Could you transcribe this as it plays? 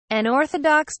An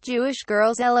Orthodox Jewish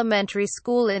girls' elementary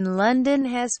school in London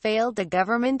has failed a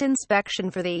government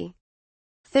inspection for the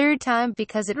third time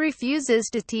because it refuses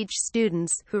to teach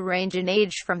students, who range in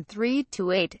age from 3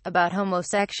 to 8, about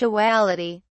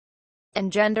homosexuality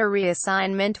and gender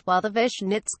reassignment, while the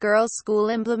Vishnitz Girls' School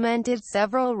implemented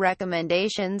several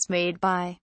recommendations made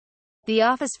by the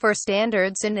Office for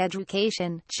Standards in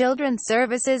Education, Children's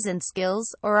Services and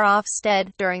Skills, or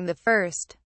Ofsted. During the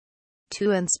first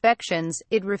two inspections,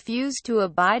 it refused to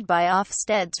abide by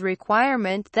Ofsted's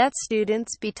requirement that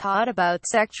students be taught about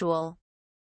sexual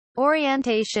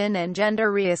orientation and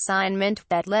gender reassignment.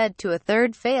 That led to a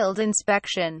third failed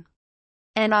inspection.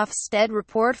 An Ofsted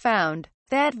report found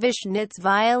that Vishnitz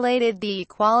violated the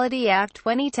Equality Act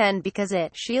 2010 because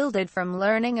it shielded from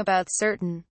learning about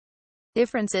certain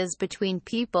differences between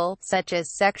people, such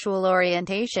as sexual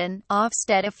orientation.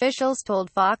 Ofsted officials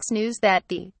told Fox News that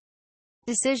the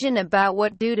decision about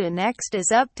what to do next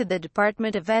is up to the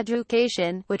Department of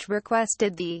Education, which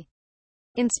requested the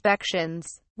inspections.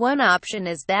 One option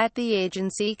is that the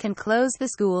agency can close the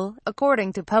school.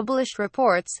 According to published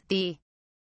reports, the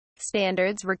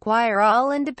standards require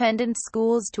all independent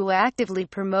schools to actively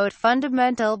promote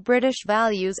fundamental British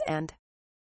values and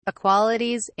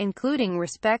equalities, including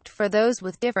respect for those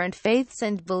with different faiths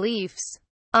and beliefs.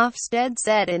 Ofsted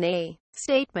said in a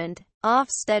statement.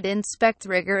 Ofsted inspects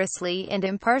rigorously and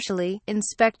impartially.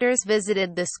 Inspectors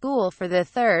visited the school for the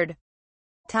third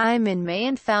time in May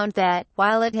and found that,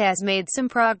 while it has made some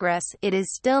progress, it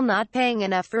is still not paying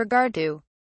enough regard to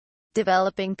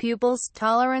developing pupils'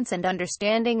 tolerance and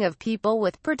understanding of people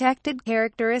with protected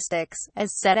characteristics,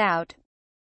 as set out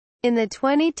in the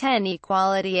 2010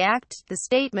 Equality Act. The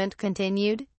statement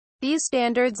continued, "These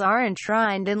standards are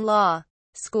enshrined in law.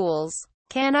 Schools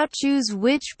cannot choose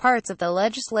which parts of the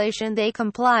legislation they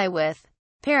comply with.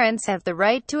 Parents have the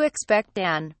right to expect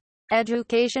an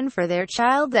education for their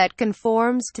child that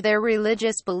conforms to their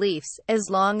religious beliefs, as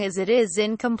long as it is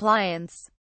in compliance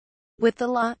with the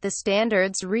law." The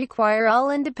standards require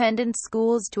all independent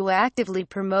schools to actively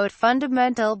promote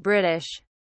fundamental British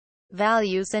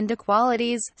values and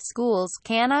equalities. Schools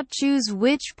cannot choose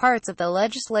which parts of the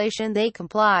legislation they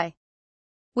comply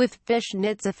with.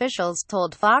 Vishnitz officials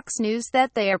told Fox News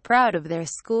that they are proud of their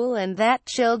school and that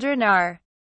children are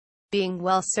being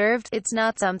well served. "It's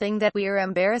not something that we are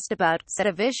embarrassed about," said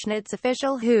a Vishnitz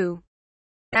official who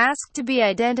asked to be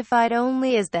identified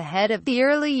only as the head of the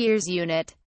early years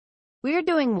unit. "We're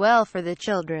doing well for the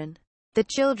children. The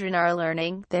children are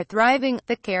learning, they're thriving,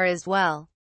 the care is well.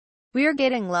 We're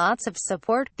getting lots of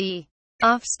support." The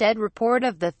Ofsted report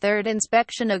of the third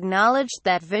inspection acknowledged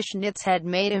that Vishnitz had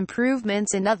made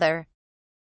improvements in other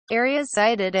areas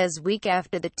cited as weak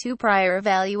after the two prior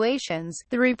evaluations.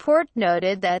 The report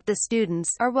noted that the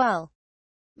students are well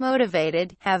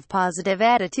motivated, have positive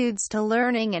attitudes to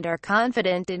learning, and are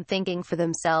confident in thinking for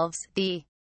themselves. The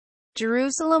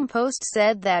Jerusalem Post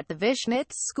said that the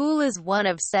Vishnitz school is one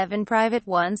of 7 private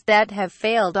ones that have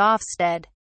failed Ofsted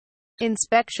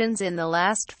inspections in the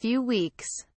last few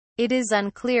weeks. It is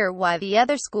unclear why the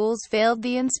other schools failed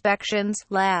the inspections.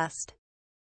 Last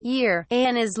year,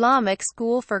 an Islamic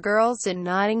school for girls in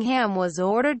Nottingham was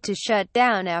ordered to shut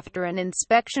down after an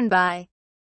inspection by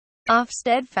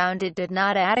Ofsted found it did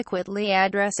not adequately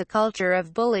address a culture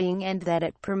of bullying and that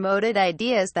it promoted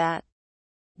ideas that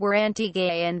were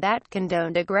anti-gay and that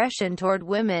condoned aggression toward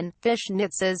women.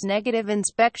 Vishnitz's negative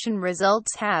inspection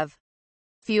results have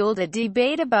fueled a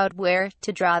debate about where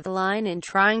to draw the line in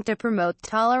trying to promote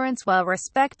tolerance while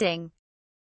respecting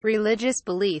religious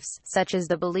beliefs, such as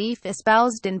the belief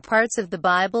espoused in parts of the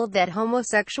Bible that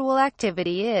homosexual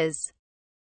activity is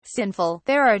sinful.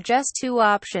 There are just two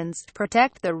options: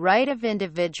 protect the right of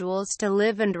individuals to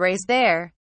live and raise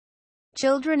their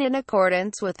children in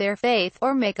accordance with their faith,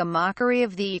 or make a mockery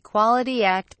of the Equality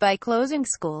Act by closing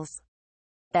schools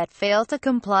that fail to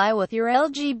comply with your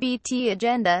LGBT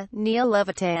agenda. Neil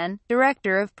Levitan,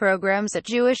 director of programs at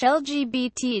Jewish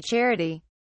LGBT charity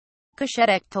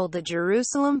Kashetek, told the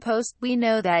Jerusalem Post, "We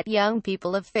know that young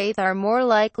people of faith are more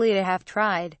likely to have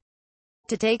tried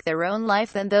to take their own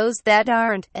life than those that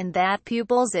aren't, and that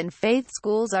pupils in faith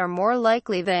schools are more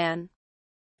likely than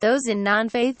those in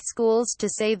non-faith schools to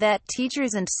say that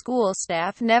teachers and school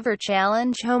staff never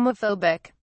challenge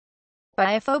homophobic,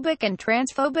 biphobic and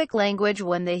transphobic language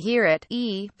when they hear it.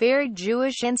 Very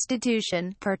Jewish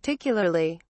institution,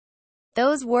 particularly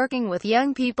those working with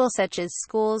young people such as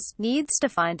schools, needs to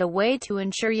find a way to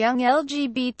ensure young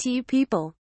LGBT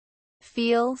people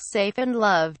feel safe and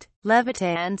loved,"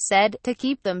 Levitan said, "to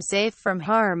keep them safe from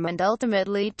harm and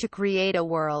ultimately to create a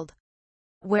world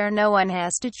where no one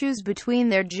has to choose between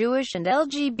their Jewish and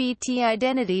LGBT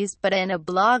identities, but in a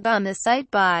blog on the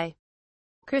site by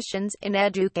Christians in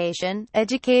Education,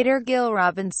 educator Gil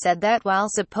Robbins said that while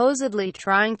supposedly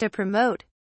trying to promote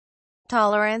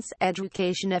tolerance,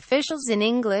 education officials in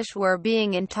English were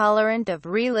being intolerant of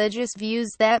religious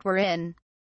views that were in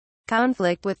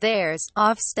conflict with theirs.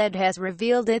 Ofsted has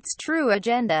revealed its true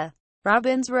agenda.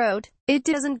 Robbins wrote, "It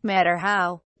doesn't matter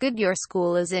how good your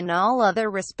school is in all other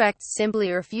respects,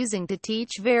 simply refusing to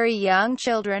teach very young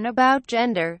children about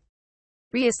gender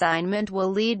reassignment will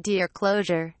lead to your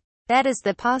closure. That is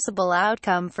the possible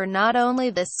outcome for not only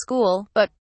this school,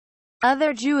 but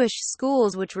other Jewish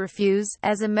schools which refuse,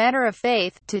 as a matter of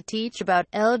faith, to teach about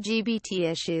LGBT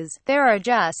issues. There are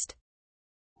just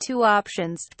two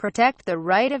options: protect the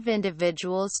right of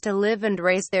individuals to live and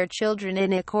raise their children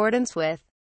in accordance with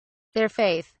their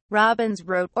faith," Robbins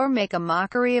wrote, "or make a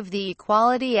mockery of the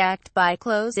Equality Act by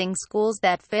closing schools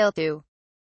that fail to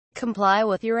comply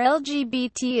with your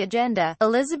LGBT agenda."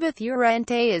 Elizabeth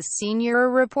Urente is senior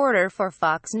reporter for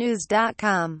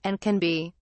FoxNews.com, and can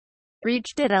be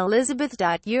reached at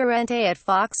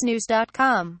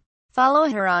elizabeth.urente@foxnews.com. Follow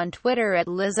her on Twitter at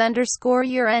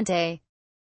Liz_Urente.